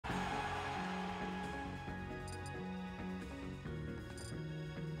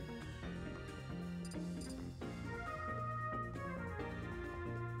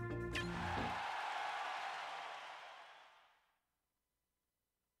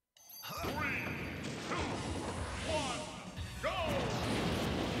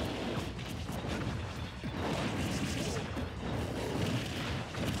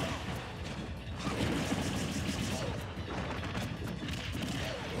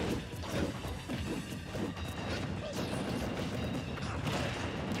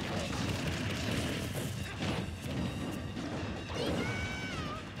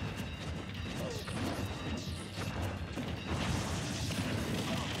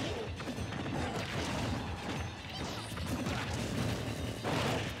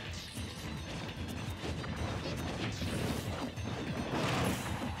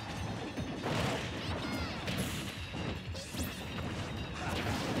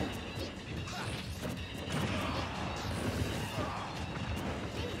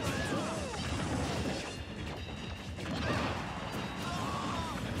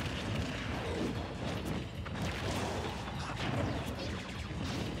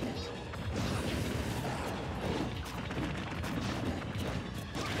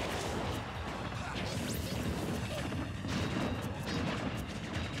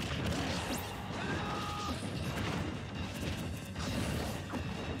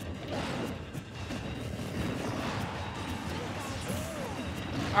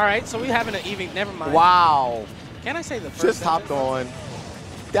All right, so we having an even. Never mind. Wow. Can I say the first? Just hopped on.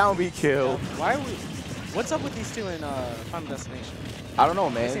 Down B kill. Why are we? What's up with these two in Final Destination? I don't know,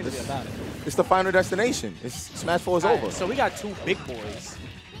 They man. seem to be about it. It's the final destination. It's Smash 4 is All over. right, so we got 2 big boys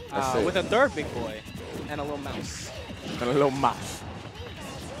with a third big boy and a little mouse. And a little mouse.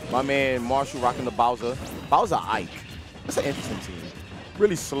 My man Marshall rocking the Bowser. Bowser Ike. That's an interesting team.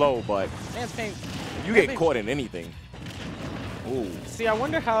 Really slow, but Man's Pain. you get caught in anything. Ooh. See, I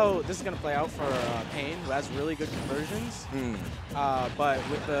wonder how this is going to play out for Pain, who has really good conversions. But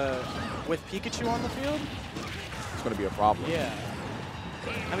with Pikachu on the field, it's going to be a problem. Yeah.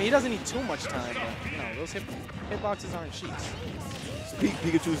 I mean, he doesn't need too much time, but you know, those hitboxes aren't sheets.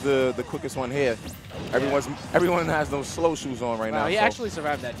 Pikachu's the quickest one here. Everyone has those slow shoes on right now. He so. actually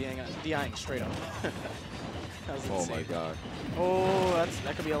survived that DIing straight up. Oh my god. Oh,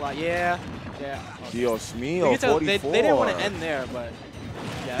 that could be a lot. Yeah. Okay. Dios mío, 44. They didn't want to end there, but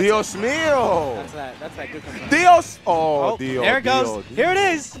yeah, Dios mío. That's that good control. Dios. Oh, Dios. There it goes. Dios. Here it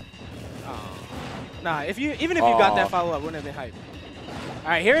is. Oh. Nah, even if you got that follow up, wouldn't have been hype. All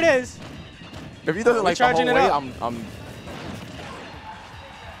right, here it is. If he doesn't like the whole way, I'm.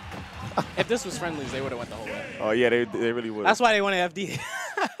 If this was friendlies, they would have went the whole way. Oh yeah, they really would. That's why they wanted FD.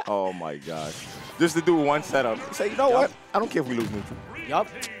 Oh my gosh. Just to do one setup. Say, you know what? I don't care if we lose neutral. Yup.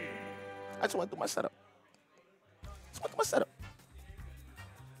 I just want to do my setup. Just want to do my setup.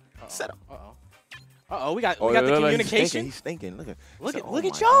 Setup. Uh-oh, we got the communication. He's thinking. Look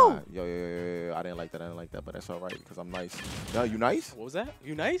at Joe. Yo. I didn't like that, but that's all right because I'm nice. Yo, you nice? What was that?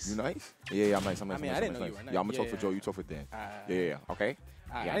 You nice? You nice? Yeah, I'm nice. I mean, I didn't know you were nice. Yeah, I'm going to talk for Joe. You talk for Dan. Yeah. Okay?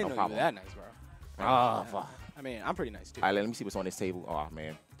 I didn't know you were that nice, bro. Oh, fuck. I mean, I'm pretty nice, too. All right, let me see what's on this table. Oh,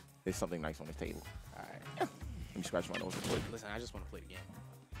 man. There's something nice on this table. All right. Let me scratch my nose real quick. Listen, I just want to play the game.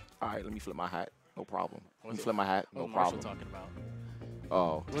 All right, let me flip my hat. No problem. Let me flip my hat. No Marshall problem. talking about?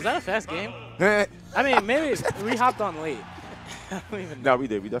 Oh. Was that a fast game? I mean, maybe we hopped on late. I don't even know. No, we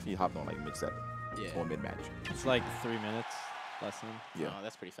did. We definitely hopped on like mid-set. Yeah. Or mid-match. It's like 3 minutes. Less than. Yeah. Oh,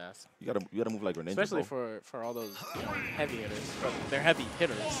 that's pretty fast. You gotta move like Greninja, especially bro. for all those heavy hitters. But they're heavy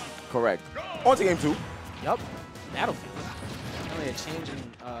hitters. Correct. On to game 2. Yup. Battlefield. Only a change in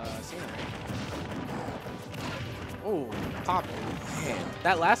scenery. Oh, pop. Man,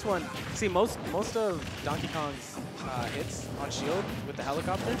 that last one. See, most of Donkey Kong's hits on shield with the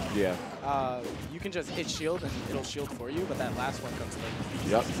helicopter. Yeah. You can just hit shield and it'll shield for you, but that last one comes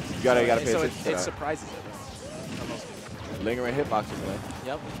late. Yep. You gotta pay so attention to it that. surprises it for most people. Lingering hitboxes, man.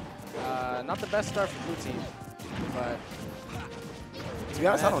 Yep. Not the best start for blue team, but to be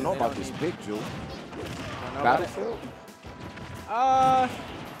honest, I don't know about this big Jew. Battlefield.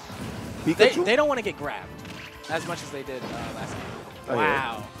 Pikachu? They don't want to get grabbed as much as they did last game. Oh,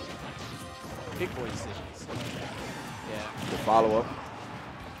 wow. Yeah. Big boy decisions. Yeah. The follow-up.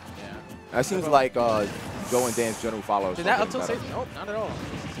 Yeah. That seems like Joe and Dan's general follow-up. Did that up tilt save? Nope, not at all.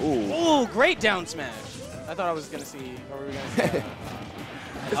 Ooh. Ooh, great down smash. I thought I was going to see, or we were going to see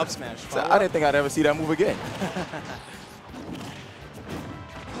an up smash. I didn't think I'd ever see that move again.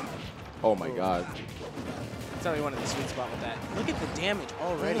 Oh my god. That's how we wanted the sweet spot with that. Look at the damage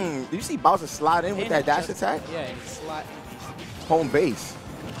already. Did you see Bowser slide in with that dash attack? Yeah, he slide. Home base.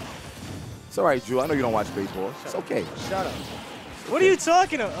 It's all right, Drew. I know you don't watch baseball. It's okay. Shut up. What are you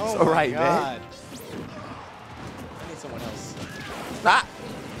talking about? Oh, it's all right, my God. man. I need someone else. Ah.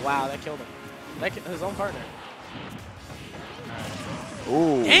 Wow, that killed him. That killed his own partner.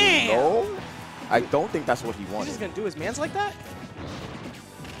 Ooh. Damn. No. I don't think that's what he wanted. He's just going to do his mans like that?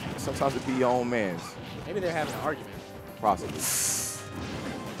 Sometimes it be your own mans. Maybe they're having an argument. Possibly.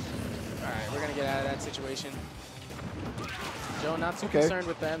 All right, we're going to get out of that situation. Joe, not too concerned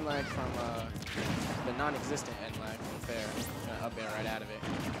with the end lag from the non-existent end lag from fair. Up there right out of it.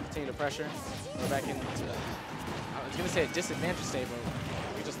 Continue to pressure. We're back into the, I was going to say a disadvantage state, but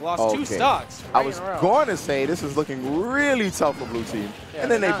we just lost 2 stocks. I was going to say this is looking really tough for blue team. Yeah,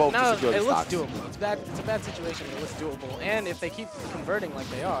 and then they both just secure the stocks. It looks doable. It's a bad situation, but it looks doable. And if they keep converting like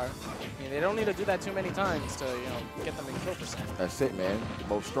they are, I mean, they don't need to do that too many times to get them in kill percent. That's it, man. They're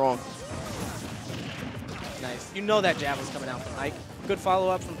both strong. Nice. You know that jab was coming out from Ike. Good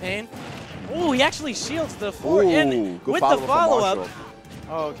follow-up from Pain. Ooh, he actually shields the forehand with the follow-up.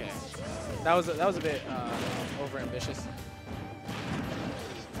 Oh, okay. That was a bit over-ambitious.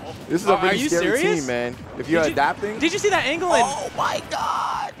 This is a really scary team, man. If you're adapting. Did you see that angle? Oh, my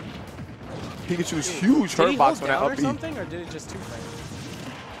God. Pikachu's huge hurt box on that up B. Or something, or did it just 2 frames?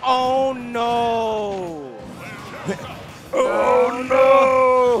 Oh, no. Oh,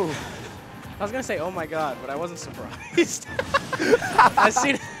 no. I was going to say, oh, my God, but I wasn't surprised. I've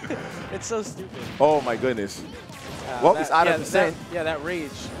seen it. It's so stupid. Oh, my goodness. Well, it's out of percent. Yeah, that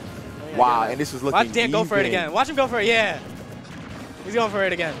rage. Oh, yeah, Wow, and this is looking Watch Dan go for it even. again. Watch him go for it. Yeah. He's going for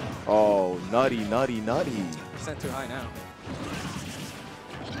it again. Oh, nutty, nutty, nutty. Sent too high now.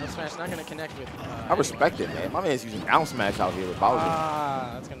 Up smash not going to connect with. I respect it, man. My man's using down smash out here with Bowser.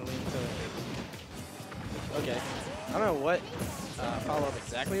 Ah, that's going to lead to. Okay. I don't know what follow-up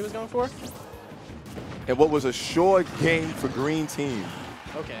exactly he was going for. And what was a short game for green team.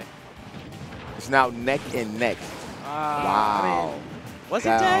 Okay. It's now neck and neck. Wow. I mean, was he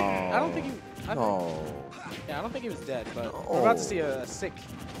dead? I don't think he. No. Yeah, I don't think he was dead, but we're about to see a sick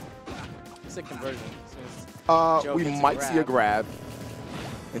conversion. We might see a grab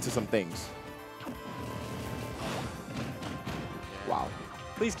into some things. Wow.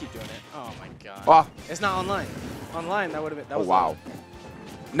 Please keep doing it. Oh my god. Ah. It's not online. Online, that would have been. That was wow.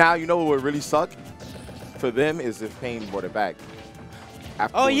 Now you know what would really suck for them is if Pain brought it back.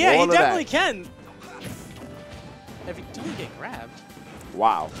 Oh yeah, he definitely can. If he doesn't get grabbed.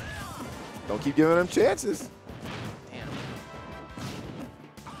 Wow. Don't keep giving them chances. Damn.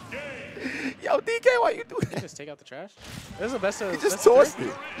 Yo, DK, why you doing that? Just take out the trash? This is the best of. He just tossed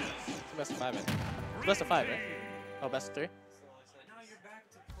it. It's the best of 5, man. Best of 5, right? Oh, best of 3.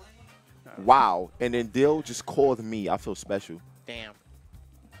 Wow. And then Dill just called me. I feel special. Damn.